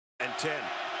10.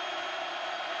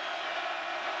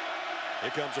 Here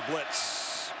comes a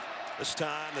blitz. This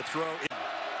time the throw.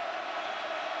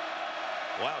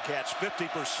 Wildcats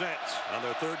 50% on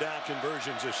their third down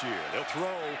conversions this year. They'll throw,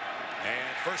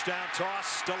 and first down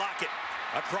toss to Lockett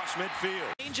across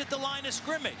midfield. Change at the line of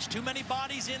scrimmage. Too many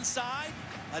bodies inside.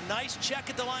 A nice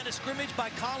check at the line of scrimmage by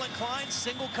Colin Klein.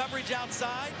 Single coverage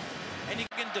outside. And you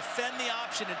can defend the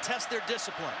option and test their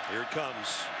discipline. Here it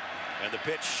comes. And the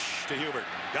pitch to Hubert.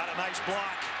 Got a nice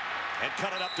block and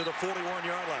cut it up to the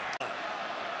 41-yard line.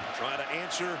 Trying to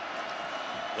answer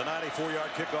the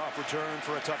 94-yard kickoff return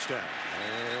for a touchdown.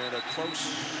 And a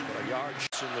close, but a yard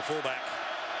in the fullback.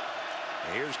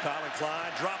 And here's Colin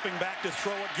Klein dropping back to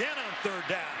throw again on third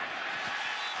down.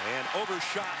 And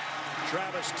overshot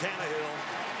Travis Tannehill.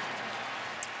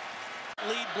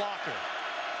 Lead blocker.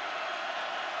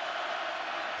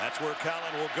 That's where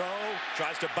Colin will go.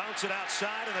 Tries to bounce it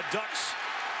outside, and the Ducks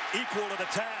equal to the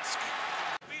task.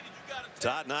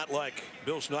 Todd, not like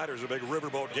Bill Snyder's a big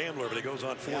riverboat gambler, but he goes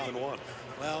on 4th and 1.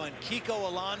 Well, and Kiko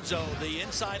Alonso, the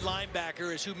inside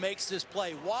linebacker, is who makes this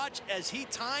play. Watch as he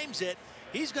times it.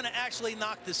 He's going to actually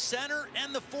knock the center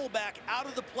and the fullback out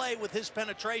of the play with his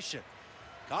penetration.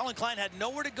 Colin Klein had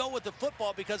nowhere to go with the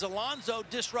football because Alonso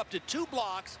disrupted 2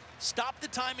 blocks, stopped the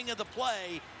timing of the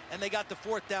play, and they got the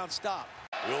 4th down stop.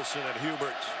 Wilson and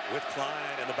Hubert with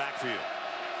Klein in the backfield.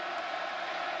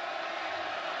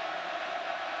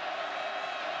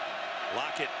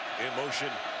 Lockett in motion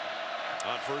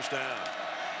on first down.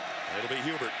 It'll be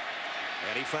Hubert.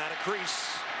 And he found a crease.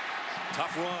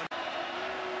 Tough run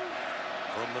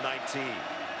from the 19.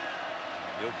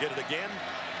 He'll get it again.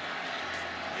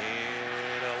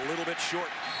 And a little bit short,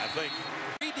 I think.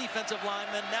 3 defensive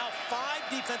linemen, now 5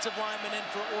 defensive linemen in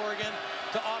for Oregon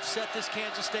to offset this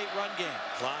Kansas State run game.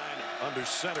 Klein under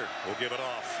center will give it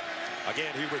off.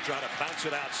 Again, Hubert trying to bounce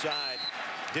it outside.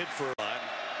 Did for a line.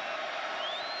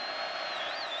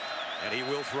 And he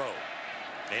will throw.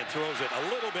 And throws it a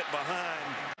little bit behind.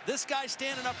 This guy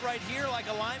standing up right here like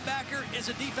a linebacker is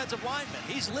a defensive lineman.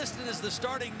 He's listed as the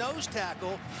starting nose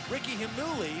tackle, Ricky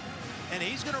Humuli, and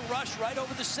he's going to rush right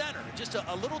over the center. Just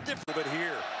a little different. A little bit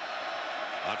here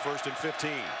on 1st and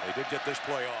 15. They did get this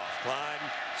play off. Klein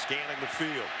scanning the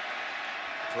field.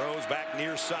 Throws back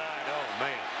near side. Oh,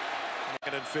 man.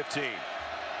 2nd and 15.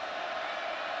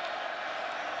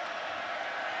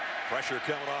 Pressure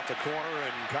coming off the corner,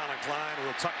 and Colin Klein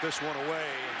will tuck this one away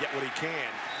and get what he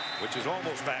can, which is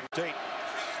almost back date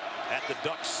at the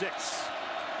Duck 6.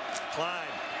 Klein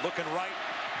looking right,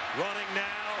 running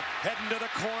now, heading to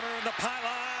the corner in the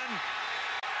pylon.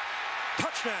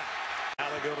 Touchdown. Now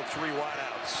they go to 3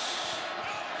 wideouts.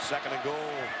 2nd and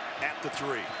goal at the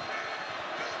 3.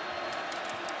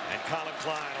 And Colin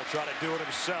Klein will try to do it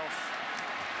himself.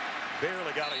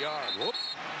 Barely got a yard. Whoop.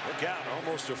 Look out,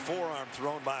 almost a forearm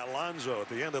thrown by Alonso at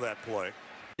the end of that play.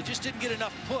 They just didn't get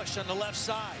enough push on the left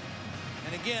side.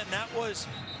 And again, that was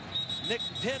Nick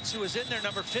Pitts, who was in there,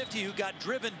 number 50, who got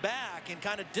driven back and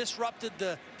kind of disrupted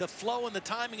the flow and the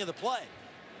timing of the play.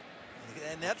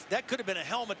 And that could have been a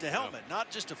helmet to helmet, not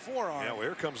just a forearm. Yeah, well,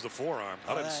 here comes the forearm.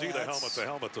 I didn't see the helmet to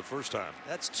helmet the first time.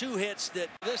 That's 2 hits that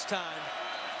this time.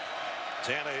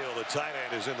 Tannehill, the tight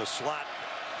end, is in the slot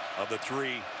of the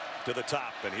 3 to the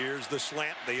top, and here's the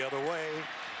slant the other way,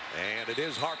 and it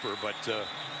is Harper, but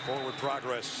forward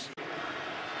progress.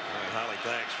 Holly,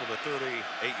 thanks, from the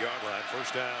 38-yard line.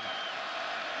 First down,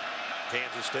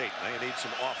 Kansas State. They need some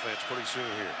offense pretty soon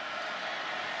here.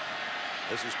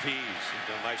 This is Pease. He's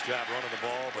done a nice job running the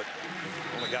ball, but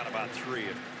only got about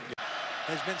 3.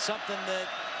 Has been something that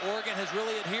Oregon has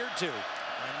really adhered to,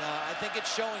 and I think it's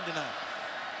showing tonight.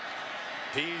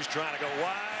 Pease trying to go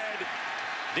wide.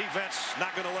 Defense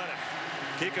not going to let him.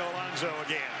 Kiko Alonso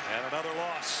again, and another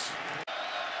loss.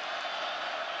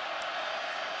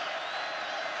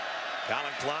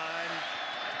 Colin Klein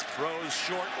throws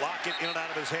short, Lockett in and out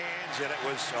of his hands, and it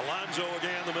was Alonso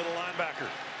again, the middle linebacker.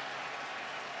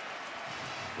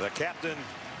 The captain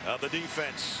of the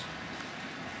defense.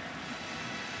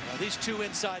 Now, these 2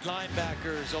 inside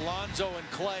linebackers, Alonso and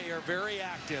Clay, are very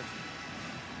active.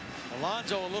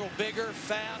 Alonso a little bigger,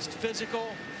 fast, physical.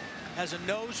 Has a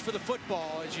nose for the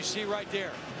football, as you see right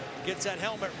there. Gets that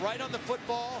helmet right on the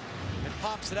football and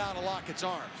pops it out of Lockett's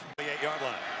arms. 28-yard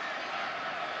line.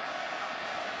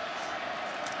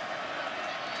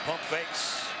 Pump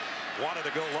fakes. Wanted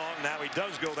to go long. Now he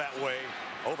does go that way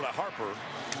over to Harper.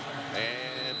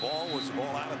 And ball was the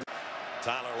ball out of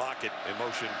Tyler Lockett in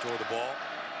motion toward the ball.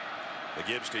 The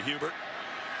gives to Hubert.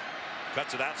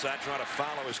 Cuts it outside, trying to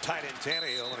follow his tight end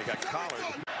Tannehill, and he got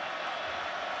collared.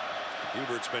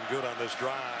 Hubert's been good on this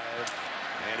drive,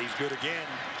 and he's good again.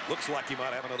 Looks like he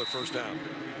might have another first down.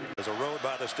 There's a road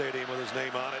by the stadium with his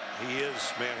name on it. He is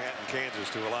Manhattan, Kansas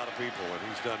to a lot of people, and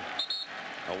he's done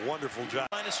a wonderful job.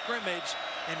 Line of scrimmage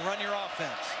and run your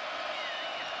offense.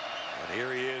 And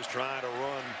here he is trying to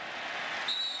run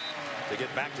to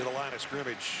get back to the line of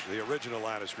scrimmage, the original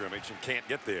line of scrimmage, and can't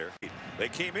get there. They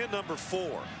came in number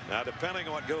 4. Now, depending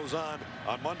on what goes on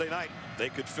Monday night, they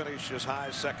could finish as high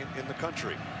as second in the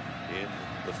country in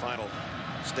the final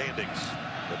standings,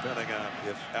 depending on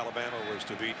if Alabama was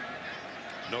to beat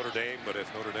Notre Dame. But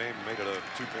if Notre Dame made it a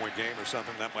 2-point game or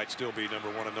something, that might still be number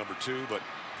 1 and number 2. But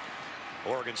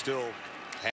Oregon still